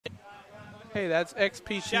Hey, that's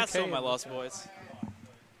XP2K. Shouts to all my lost boys.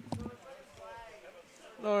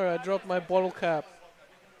 Alright, I dropped my bottle cap.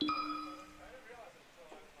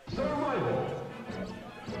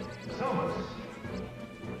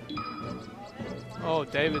 Oh,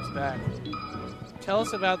 David's back. Tell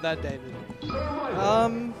us about that, David.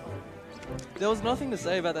 There was nothing to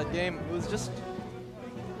say about that game. It was just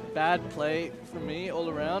bad play for me all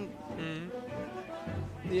around.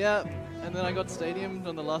 Yeah, and then I got stadiumed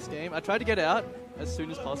on the last game. I tried to get out as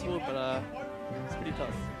soon as possible, but it's pretty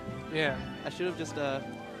tough. Yeah. I should have just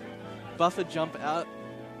buffer jump out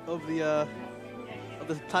of the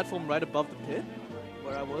platform right above the pit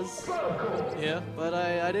where I was. Yeah. But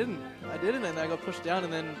I didn't. I didn't, and I got pushed down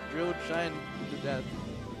and then drilled Shine to death.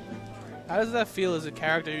 How does that feel as a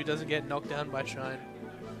character who doesn't get knocked down by Shine?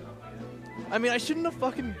 I mean, I shouldn't have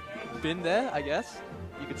fucking been there, I guess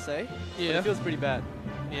you could say. Yeah. But it feels pretty bad.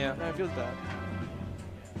 Yeah. No, it feels bad.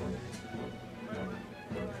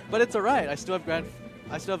 But it's alright. I still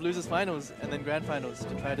have losers finals and then grand finals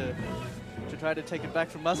to try to take it back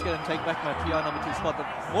from Muscat and take back my PR number 2 spot.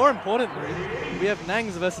 But more importantly, we have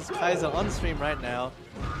Nangs versus Kaiza on stream right now.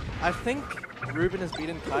 I think Ruben has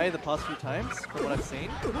beaten Kai the past few times from what I've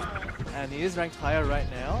seen, and he is ranked higher right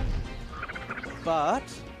now. But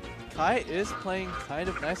Kai is playing kind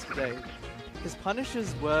of nice today. His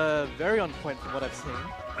punishes were very on point from what I've seen.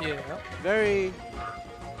 Yeah. Very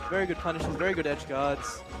good punishes, very good edge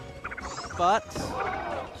guards. But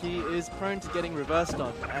he is prone to getting reversed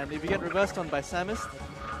on, and if you get reversed on by Samus,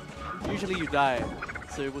 usually you die.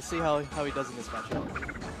 So we'll see how he does in this matchup.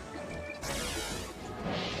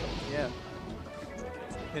 Yeah.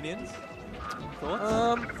 Opinions?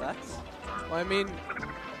 Thoughts? Facts? Well, I mean,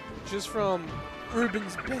 just from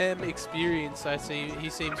Ruben's BAM experience, he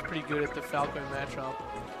seems pretty good at the Falco matchup,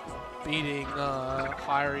 beating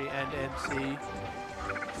Hyrie and MC.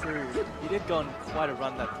 True. He did go on quite a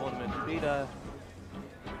run that tournament. He beat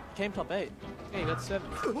came top 8. Yeah, he got 7th.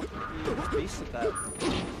 He was beast at that.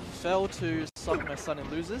 Fell to Sock My Son in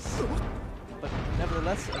losers, but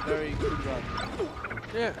nevertheless a very good run.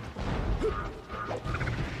 Yeah.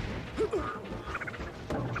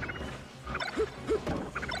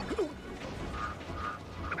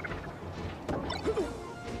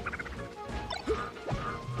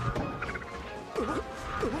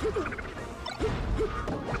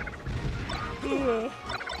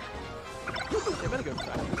 Yeah, better go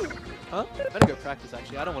practice. Huh? Better go practice,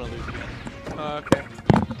 actually. I don't want to lose again. Okay.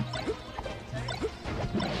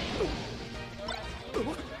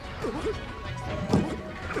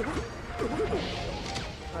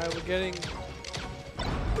 Alright, we're getting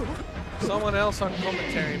someone else on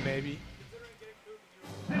commentary, maybe.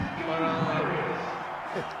 But,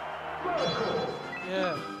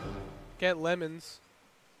 yeah. Get lemons.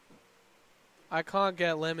 I can't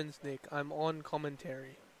get lemons, Nick. I'm on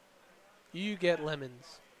commentary. You get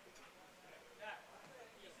lemons.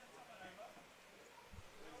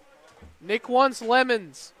 Nick wants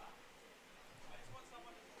lemons.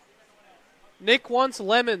 Nick wants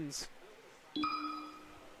lemons.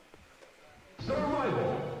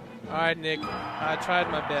 Alright, Nick. I tried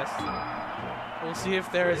my best. We'll see if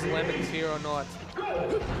there is lemons here or not.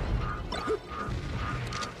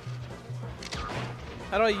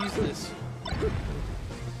 How do I use this?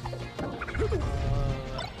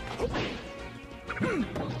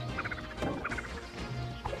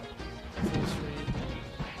 Full screen.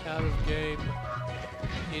 Out of game.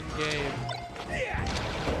 In game.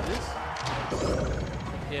 This?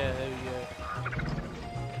 Yeah, there we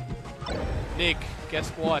go. Nick, guess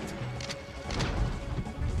what?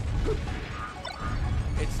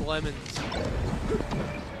 It's lemons.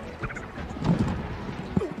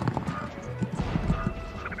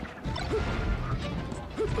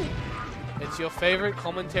 It's your favorite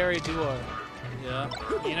commentary duo. Yeah.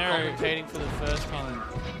 You know, Commentating for the first time.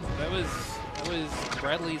 that was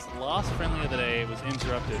Bradley's last friendly of the day. It was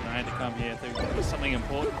interrupted, and I had to come here. There was something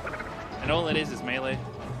important, and all it is melee.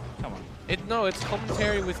 Come on. No, it's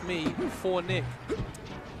commentary with me for Nick.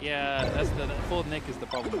 Yeah, that's for Nick is the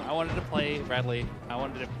problem. I wanted to play Bradley. I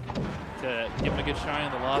wanted to give him a good showing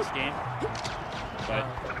in the last game, but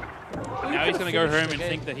now he's going to go home and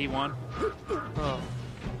think that he won. Oh,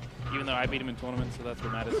 Even though I beat him in tournaments, so that's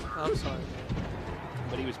what matters. I'm sorry.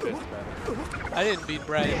 But he was pissed about it. I didn't beat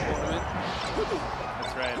Brad in tournament.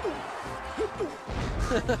 That's right.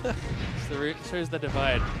 So it shows the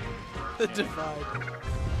divide. The divide.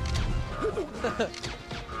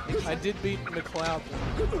 I did beat McLeod.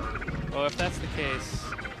 Well, if that's the case,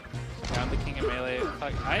 I'm the king of melee.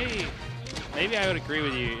 Like, maybe I would agree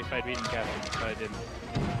with you if I'd beaten Captain, but I didn't.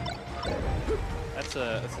 That's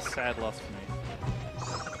a sad loss for me.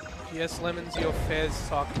 Yes, Lemons, your fairs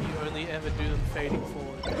suck. You only ever do them fading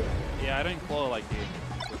forward. Yeah, I don't claw like you.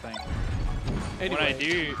 That's the thing. Anyway. When I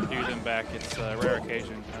do them back, it's a rare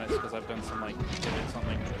occasion, and it's because I've done some like pivot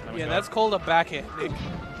something. Yeah, that's called a backhand, Nick.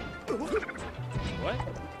 What?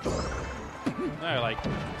 No, like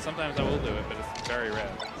sometimes I will do it, but it's very rare.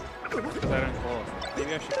 Because I don't claw.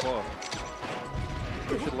 Maybe I should claw.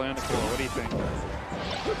 I should learn to claw. What do you think?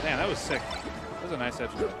 Damn, that was sick. That was a nice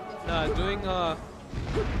edge. Nah, doing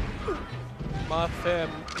my fair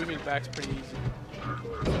moving back's pretty easy.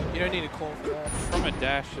 You don't need a call for that. From a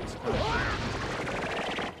dash, it's kind of...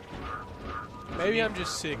 Maybe I'm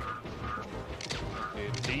just sick.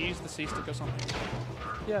 Dude, do you use the C stick or something?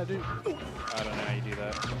 Yeah, I do. I don't know how you do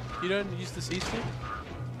that. You don't use the C stick?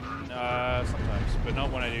 Sometimes, but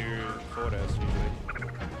not when I do forward airs usually.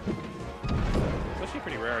 It's actually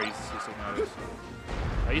pretty rare I use the C stick nowadays.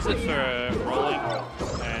 I use it for rolling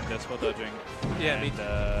and spot dodging. Yeah, and, me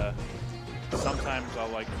too. Sometimes I'll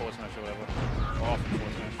like forward smash or whatever. Or often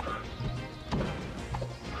forward smash.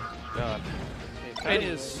 God. Kai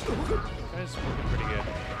is looking pretty good.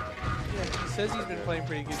 Yeah, he says he's been playing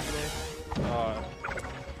pretty good today.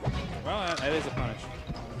 Well, that is a punish.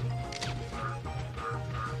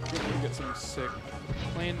 You get some sick.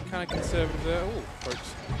 Playing kind of conservative there. Ooh,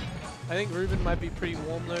 folks. I think Ruben might be pretty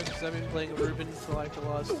warm though, because I've been playing Ruben for like the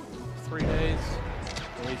last 3 days.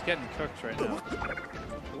 Well, he's getting cooked right now.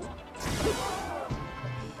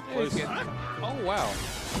 Yeah, he's getting Oh wow!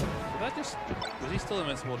 Did that just... Was he still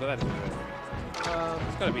invincible? Did that just do it?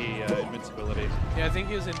 It's gotta be invincibility. Yeah, I think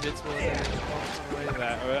he was invincible.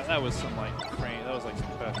 That was some like frame. That was like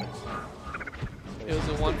some perfect. It was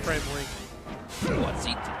a 1 frame link. What's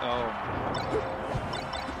he? Oh.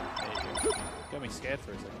 There you go. Got me scared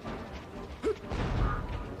for a second.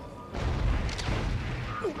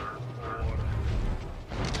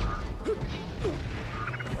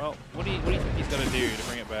 Well, what do you think he's gonna do to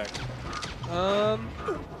bring it back? I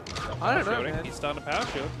don't know, man. He's starting to power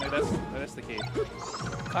shield. Maybe that's the key.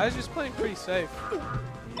 Kai's just playing pretty safe.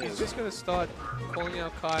 He's just gonna start calling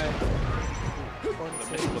out Kai. The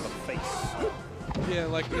miss with a face. Yeah,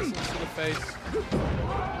 like this to the face.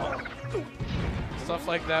 Stuff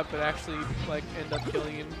like that, but actually like end up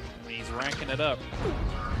killing him. He's ranking it up.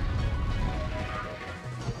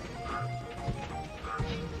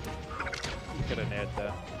 You could have nailed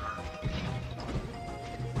that.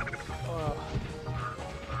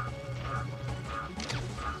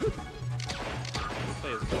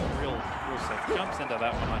 Plays real safe. Jumps into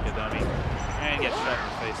that one like a dummy and gets shot in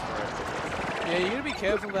the face for it. Yeah, you gotta be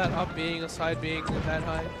careful about up being or side being that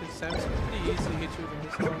high, because Samus can pretty easily hit you with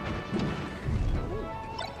this one.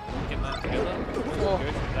 Getting that together. Oh.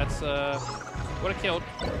 Good. That's would have killed.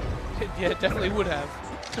 Yeah, it definitely would have.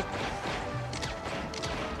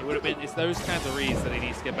 It would have been. It's those kinds of reads that he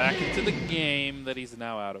needs to get back into the game that he's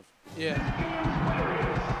now out of. Yeah.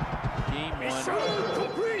 Game 1.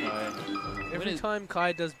 Every time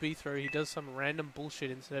Kai does B throw, he does some random bullshit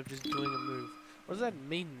instead of just doing a move. What does that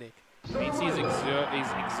mean, Nick? It means he's exerting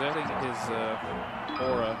his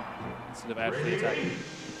aura instead of actually attacking.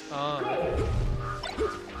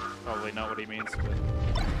 Probably not what he means, but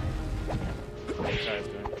what Kai's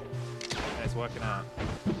doing. And it's working out.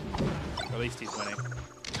 At least he's winning.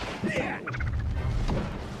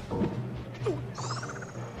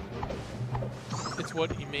 It's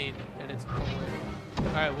what you mean, and it's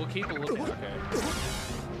alright, we'll keep a look at it. Okay.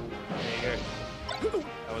 There you go.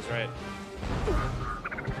 I was right.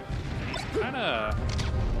 He's kinda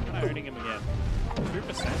hurting him again.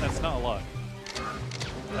 3%, that's not a lot.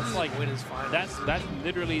 That's like winner's final. That's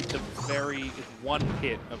literally the very one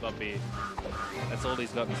hit of up B. That's all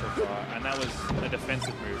he's gotten so far, and that was a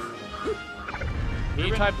defensive move. When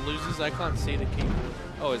you type losers, I can't see the keyboard.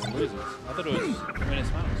 Oh, it's losers. I thought it was winners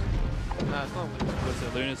finals. Nah, it's not losers. Was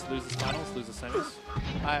it losers finals, losers semis?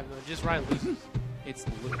 I have no, just write losers. It's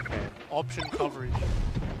okay. Option coverage.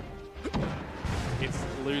 It's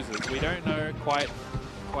losers. We don't know quite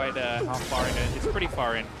how far in it. It's pretty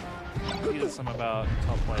far in. These are some of our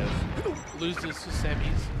top players. Losers to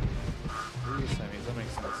semis. Losers semis. That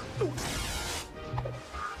makes sense.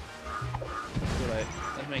 Right.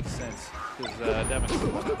 That makes sense because Demon's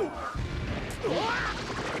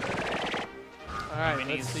Alright,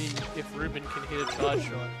 let's see if Ruben can hit a charge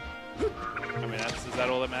shot. I mean, is that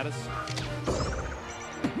all that matters?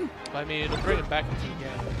 I mean, it'll bring it back into the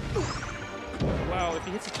game. Well, if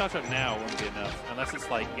he hits a charge shot now, it won't be enough. Unless it's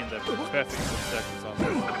like in the perfect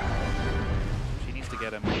circumstances. She needs to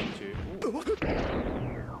get him into...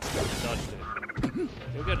 Dodged it.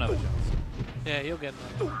 He'll get another chance. Yeah, he'll get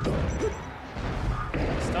another.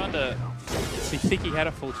 He's starting to... Does he think he had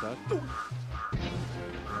a full charge?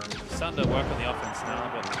 starting to work on the offense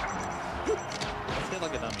now, but it's hit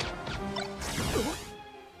like a dummy.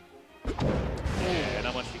 Yeah,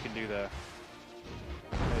 not much you can do there.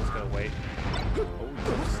 I just gotta wait. Oh, he's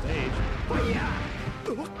on the stage. Yeah.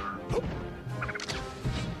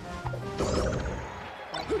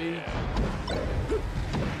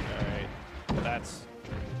 Alright. That's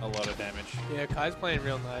a lot of damage. Yeah, Kai's playing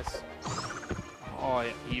real nice. Oh,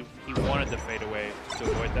 yeah, he wanted to fade away just to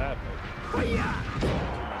avoid that, but too much. Oh,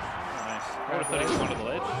 nice. I would have thought he was on the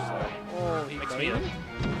ledge, so Oh, he makes got me him.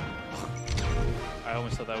 I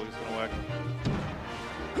almost thought that was going to work.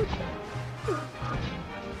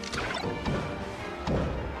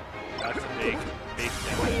 That's a big thing.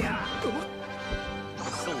 He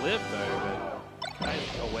still live though, but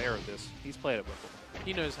Kai's aware of this. He's played it before.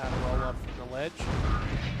 He knows how to roll up from the ledge. He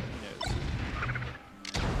knows.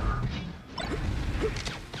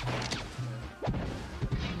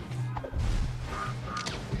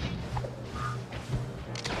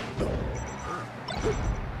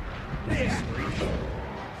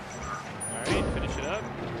 Alright, finish it up.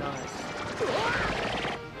 Nice.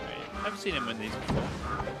 Alright, I've seen him win these before.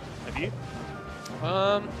 Have you?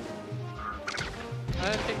 I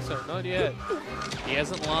don't think so. Not yet. He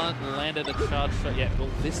hasn't landed a charge shot yet. Will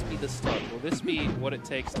this be the start? Will this be what it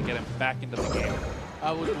takes to get him back into the game?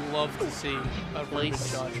 I would love to see a Ruben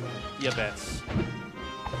Place charge shot. your bets.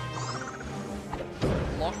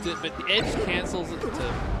 Locked it, but the edge cancels it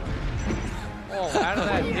to... Oh, how did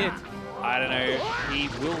that hit? I don't know. He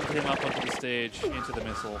willed him up onto the stage into the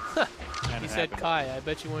missile. And He it said, happened. Kai, I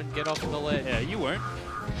bet you won't get off the ledge. Yeah, you won't.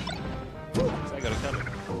 So I got it covered.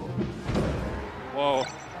 Whoa.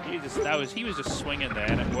 He was just swinging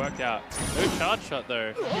there and it worked out. No charge shot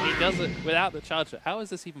though. He does it without the charge shot. How is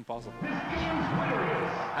this even possible?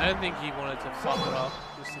 I don't think he wanted to fuck it up,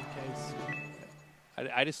 just in case.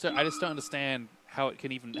 I just don't understand how it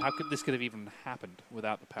can even, how could this could have even happened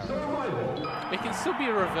without the power. It can still be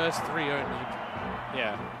a reverse 3-0 lead.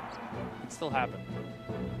 Yeah, it can still happen.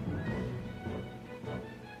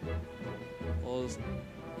 Well,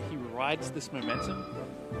 he rides this momentum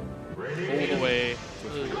all the way to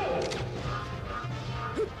a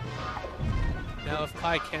 3. Now, if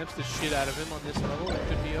Kai camps the shit out of him on this level, it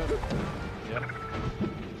could be over. Yep.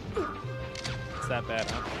 It's that bad,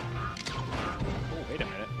 huh? Oh, wait a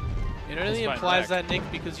minute. It only He's fighting implies back. that, Nick,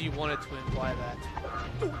 because you wanted to imply that.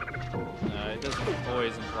 No, it doesn't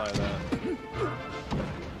always imply that.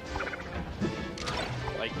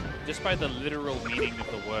 Like, just by the literal meaning of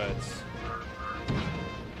the words,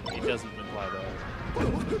 it doesn't imply that.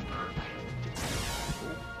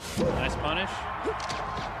 Nice punish.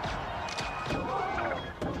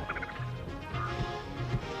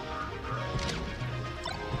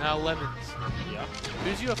 Now, Lemons. Yeah.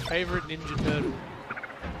 Who's your favorite Ninja Turtle?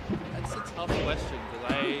 That's a tough question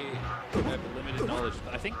because I have limited knowledge.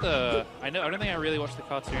 I think I don't think I really watched the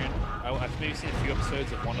cartoon. I've maybe seen a few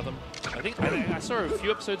episodes of one of them. I think I saw a few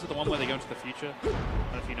episodes of the one where they go into the future. I don't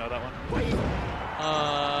know if you know that one.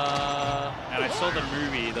 And I saw the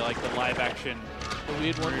movie, the live action. The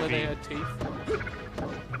weird one where movie. they had teeth?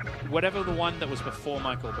 Whatever the one that was before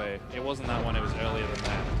Michael Bay. It wasn't that one, it was earlier than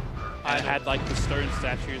that. And it had like the stone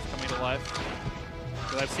statues coming to life.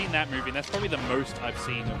 Because I've seen that movie, and that's probably the most I've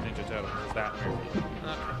seen of Ninja Turtles, is that movie. Okay.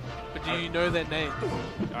 But do you know their names?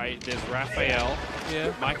 There's Raphael,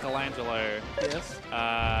 Yeah. Michelangelo, Yes.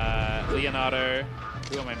 Leonardo.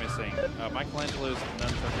 Who am I missing? Michelangelo's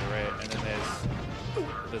Nunchucker, right? And then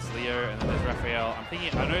there's Leo, and then there's Raphael. I'm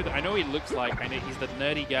thinking, I know he looks like. I know he's the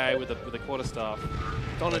nerdy guy with the quarterstaff.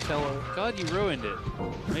 Donatello. God, you ruined it.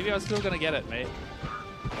 Maybe I was still gonna get it, mate.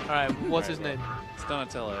 Alright, what's his name? It's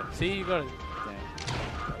Donatello. See, you got it. Damn.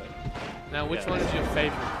 Now, which Yeah. one is your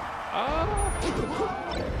favorite?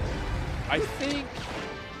 I think.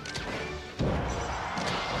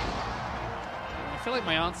 I feel like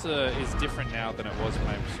my answer is different now than it was when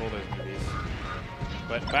I saw those movies.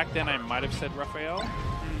 But back then I might have said Raphael.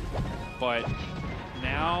 But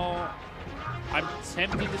now I'm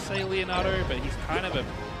tempted to say Leonardo, but he's kind of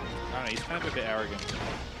he's kind of a bit arrogant.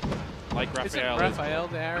 Like Is it Raphael. Raphael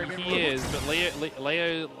the arrogant one? He is, but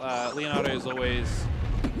Leonardo is always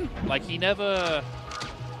like he never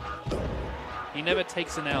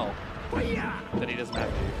takes an L that he doesn't have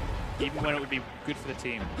to, even when it would be good for the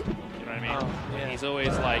team. You know what I mean? Oh, yeah. He's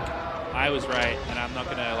always like, I was right, and I'm not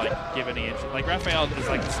gonna like give any inch. Like Raphael is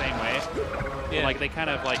like the same way. Yeah. Like they kind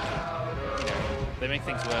of like, they make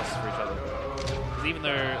things worse for each other. Because even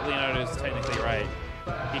though Leonardo is technically right,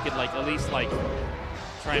 he could like at least like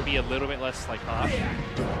try and be a little bit less like harsh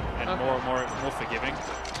and more forgiving.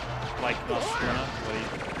 Like Nostrana, but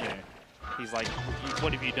he's like,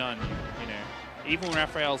 what have you done? even when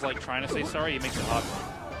Raphael's like trying to say sorry, he makes it hard for him.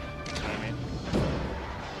 You know what I mean?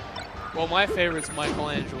 Well, my favorite's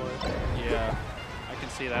Michelangelo. Yeah, I can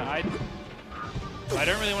see that. I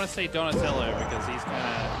don't really want to say Donatello because he's kind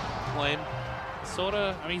of Lame. sort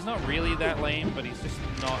of. I mean, he's not really that lame, but he's just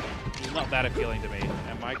not. He's not that appealing to me.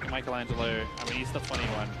 And Michelangelo, I mean, he's the funny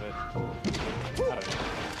one, but I don't know.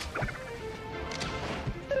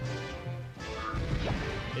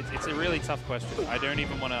 It's a really tough question. I don't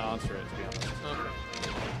even want to answer it, to be honest,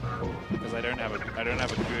 because I don't have a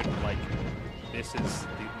good like. This is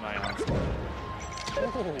my answer.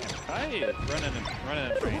 Oh, Hi, running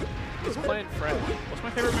a train. he's playing Fred. What's my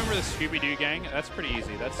favorite member of the Scooby-Doo gang? That's pretty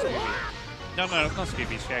easy. That's Scooby. No, it's not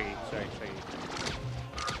Scooby. It's Shaggy.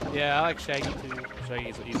 Shaggy. Yeah, I like Shaggy too.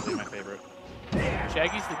 Shaggy's easily my favorite.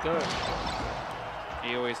 Shaggy's the goat.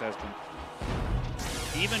 He always has been.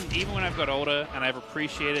 Even when I've got older and I've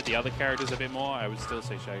appreciated the other characters a bit more, I would still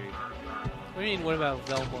say Shaggy. What do you mean, what about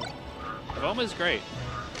Velma? Velma's great.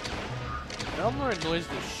 Velma annoys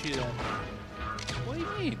the shit out of me. What do you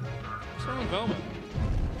mean? What's wrong with Velma?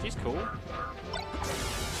 She's cool.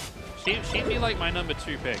 She'd be like my number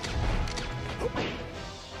 2 pick. To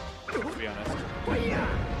be honest.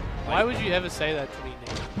 Why would you ever say that to me,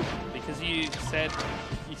 Nick? Because you said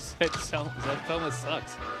Velma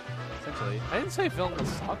sucks. Essentially. I didn't say Velma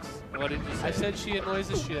sucks. What did you say? I said she annoys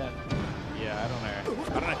the shit out of me. Yeah, I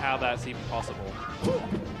don't know how that's even possible.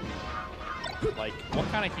 Like, what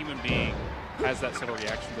kind of human being has that sort of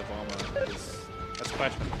reaction to Velma? That's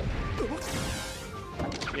questionable.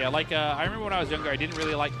 Yeah, like, I remember when I was younger, I didn't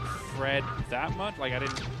really like Fred that much. Like, I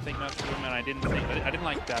didn't think much of him, and I didn't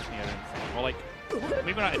like Daphne, I didn't think. Or, like,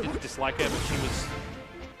 maybe not, I didn't dislike her, but she was,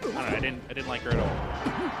 I don't know, I didn't like her at all.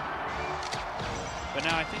 But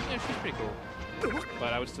now I think, yeah, she's pretty cool.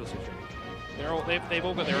 But I would still say Shaggy. They've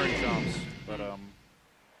all got their own charms, but,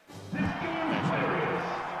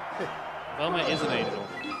 Velma is an angel.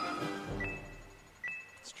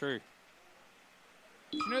 It's true.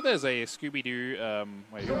 Do you know there's a Scooby-Doo?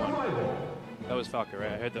 Wait, who won? That was Falco,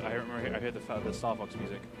 right? I heard the Star Fox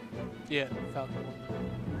music. Yeah, Falco.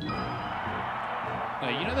 No,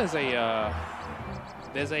 you know there's a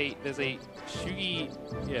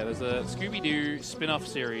Scooby-Doo spin-off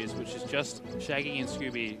series which is just Shaggy and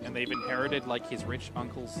Scooby, and they've inherited like his rich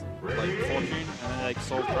uncle's like fortune, and then they like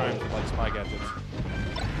solve crimes with like spy gadgets.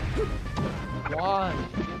 Why?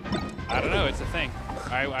 I don't know. It's a thing.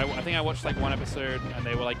 I think I watched like one episode, and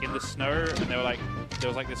they were like in the snow, and they were like there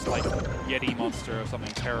was like this like Yeti monster or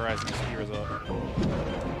something terrorizing the ski resort.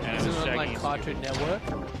 And Is it was it on Shaggy like and Cartoon Scooby. Network?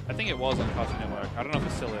 I think it was on Cartoon Network. I don't know if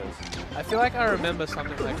it still is. I feel like I remember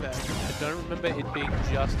something like that. I don't remember it being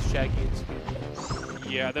just Shaggy and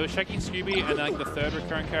Scooby. Yeah, there was Shaggy and Scooby, and then like the third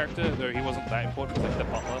recurring character, though he wasn't that important, was like the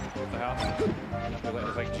butler of the house. It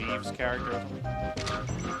was like Jeeves' character or something.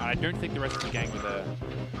 And I don't think the rest of the gang were there.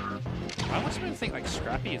 I must even think like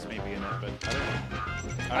Scrappy is maybe in it, but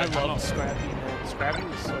I don't know. I love Scrappy, man. Scrappy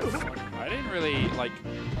was so fun. I didn't really like.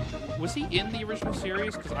 Was he in the original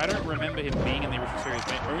series? Because I don't remember him being in the original series.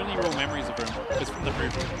 My only real memories of him is from the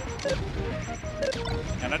movie,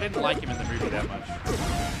 and I didn't like him in the movie that much.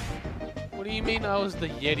 What do you mean I was the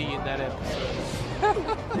Yeti in that episode?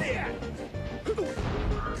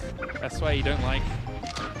 That's why you don't like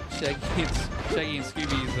Shaggy and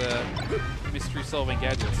Scooby's mystery-solving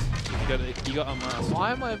gadgets. You got unmasked.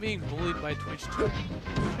 Why am I being bullied by Twitch chat?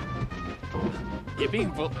 You're being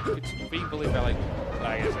bullied by like,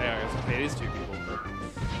 I guess it is 2 people. But,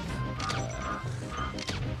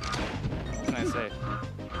 what can I say?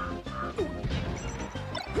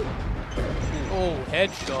 Oh,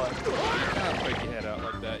 headshot. You can't poke your head out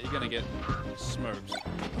like that. You're gonna get smoked.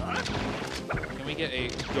 Can we get a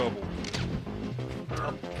double?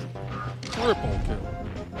 Triple kill.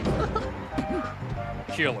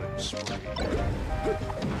 Killing spree.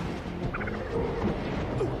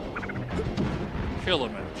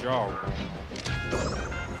 Kilimanjaro.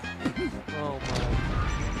 Oh my.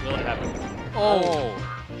 Will it happen? Oh.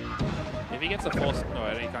 If he gets a 4-star,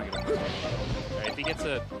 no, he can't get a 4-star. Right, if he gets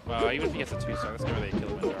a, well, even if he gets a 2-star, let's go with a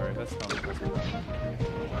Kilimanjaro. That's not possible.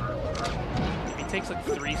 If he takes like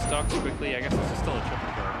 3 stocks quickly, I guess it's still a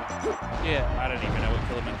triple kill. Yeah. I don't even know what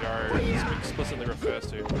Kilimanjaro explicitly refers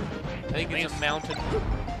to. I think it's a mountain.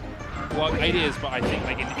 Well, it is, but I think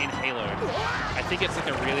like in Halo, I think it's like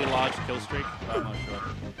a really large kill streak, but I'm not sure.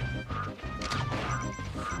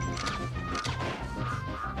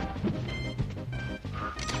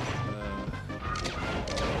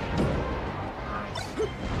 Nice.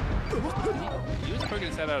 He was poking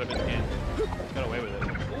his head out a bit again. Got away with it.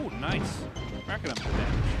 Oh, nice. Racking up the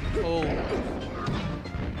damage. Oh.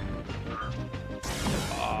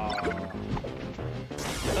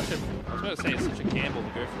 such a. I was about to say it's such a gamble to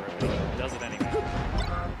go for it, but he does it anyway.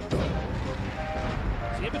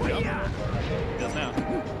 Does he have a jump? He does now.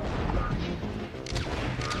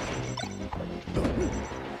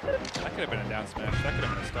 That could have been a down smash. That could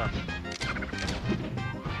have been a stop.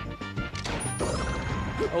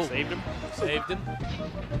 Oh, Saved him. saved him.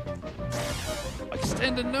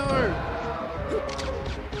 Extend a no!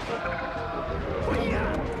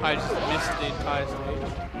 I just missed the entire stage.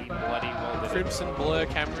 He bloody well did it. Crimson blur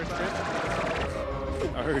camera trip.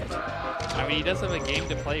 Oh. I mean, he does have a game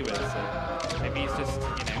to play with, so maybe he's just, you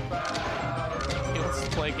know, He wants to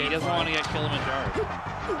play game. he doesn't want to get Kilimanjaro.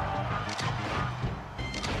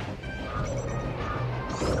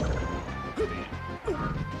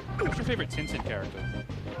 What's your favorite Tintin character?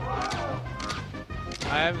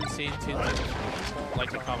 I haven't seen Tintin.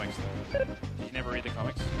 Like the comics, though. Did you never read the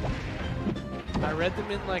comics? I read them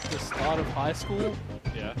in like the start of high school.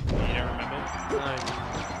 Yeah. You don't remember? No, it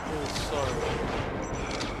was so.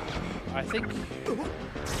 I think.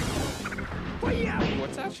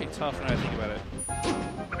 What's actually tough when I think about it?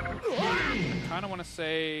 I kind of want to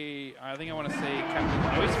say. I think I want to say Captain.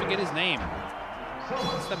 I always forget his name.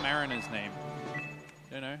 What's the Mariner's name?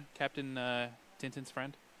 Don't know. Captain Tintin's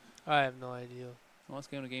friend. I have no idea. Well, let's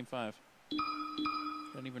go to game 5.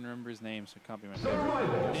 I don't even remember his name, so it can't be my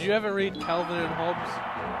favorite. Did you ever read Calvin and Hobbes?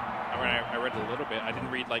 I read a little bit. I didn't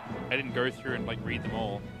read I didn't go through and like read them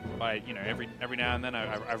all. But you know, every now and then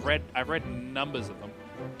I've read numbers of them.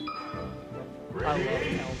 I love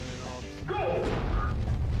Calvin and Hobbes.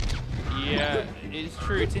 Yeah, it's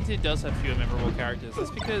true. Tintin does have fewer memorable characters.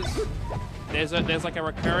 That's because there's like a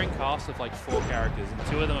recurring cast of like 4 characters, and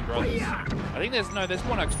 2 of them are brothers. I think there's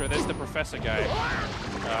one extra. There's the professor guy.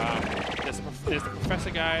 There's the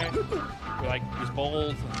professor guy who's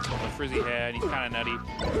bald and he's got the frizzy hair and he's kind of nutty.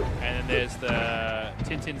 And then there's the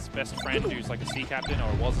Tintin's best friend who's like a sea captain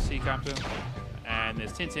or was a sea captain. And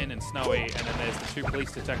there's Tintin and Snowy, and then there's the 2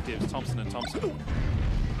 police detectives, Thompson and Thompson.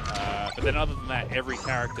 But then other than that, every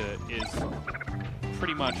character is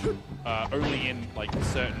pretty much only in like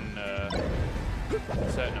certain of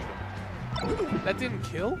them. That didn't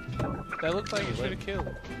kill? That looked like it should have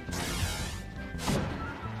killed.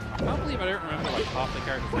 I can't believe I don't remember like half the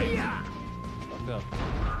characters' names. Fucked up.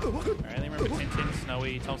 I only remember Tintin,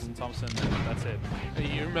 Snowy, Thompson, and that's it.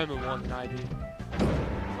 You remember more than I did.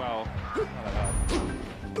 Well,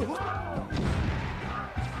 not that bad.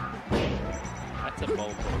 That's a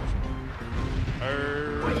bold prediction.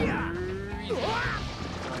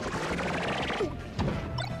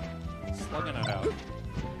 Slugging it out.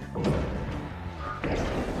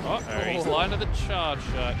 Oh, he's lying to the charge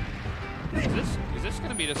shot. Is this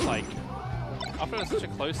gonna be just like after such a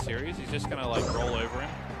close series? He's just gonna like roll over him.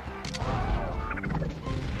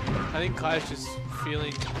 I think Kai's just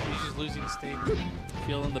feeling, he's just losing steam.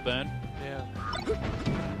 Feeling the burn. Yeah.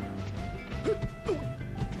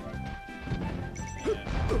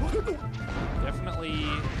 Definitely,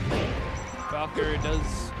 Falco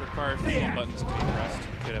does require a few more buttons to be pressed.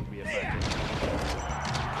 Could ever be effective.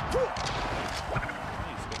 Oh,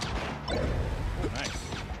 nice.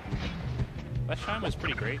 That shine was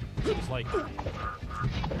pretty great. It was like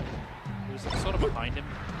sort of behind him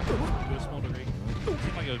to a small degree. It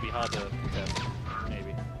seemed like it would be hard to contest.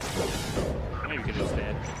 Maybe. Maybe we could just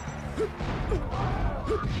stand.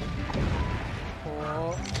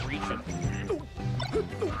 Reaching.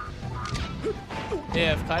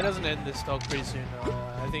 Yeah, if Kai doesn't end this stock pretty soon,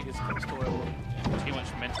 I think it's destroyable. Too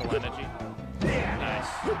much mental energy.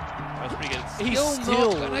 Nice. That was pretty good. He's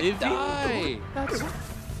still not living? gonna die. That's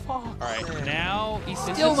fuck. Alright, now he's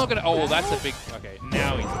still not gonna. Oh, that's a big. Okay,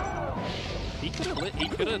 now he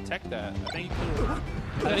could have teched that. I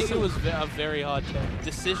think it was a very hard tech.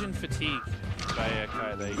 Decision fatigue by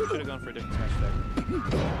Kai there. He should have gone for a different smash tech.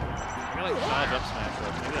 Maybe like charge up smash.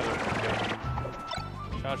 Like, maybe that would have been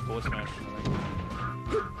good. Charge forward smash. I think.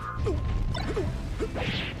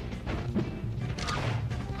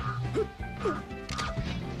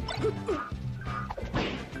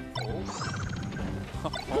 Oh.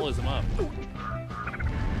 Follows him up.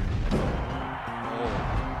 Oh.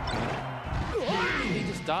 He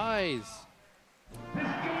just dies. Didn't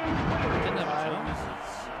have a jump.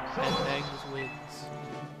 And Nangs wins.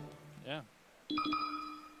 Yeah.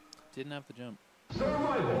 Didn't have the jump.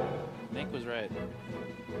 Nick was right.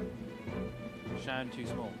 Shine too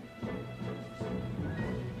small.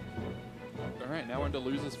 Alright, now we're into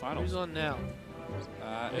losers finals. Who's on now?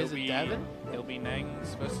 Is it Davin? It'll be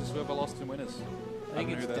Nangs versus whoever lost in winners. I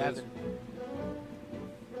think it's Davin.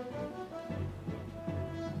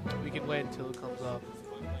 We can wait until it comes up.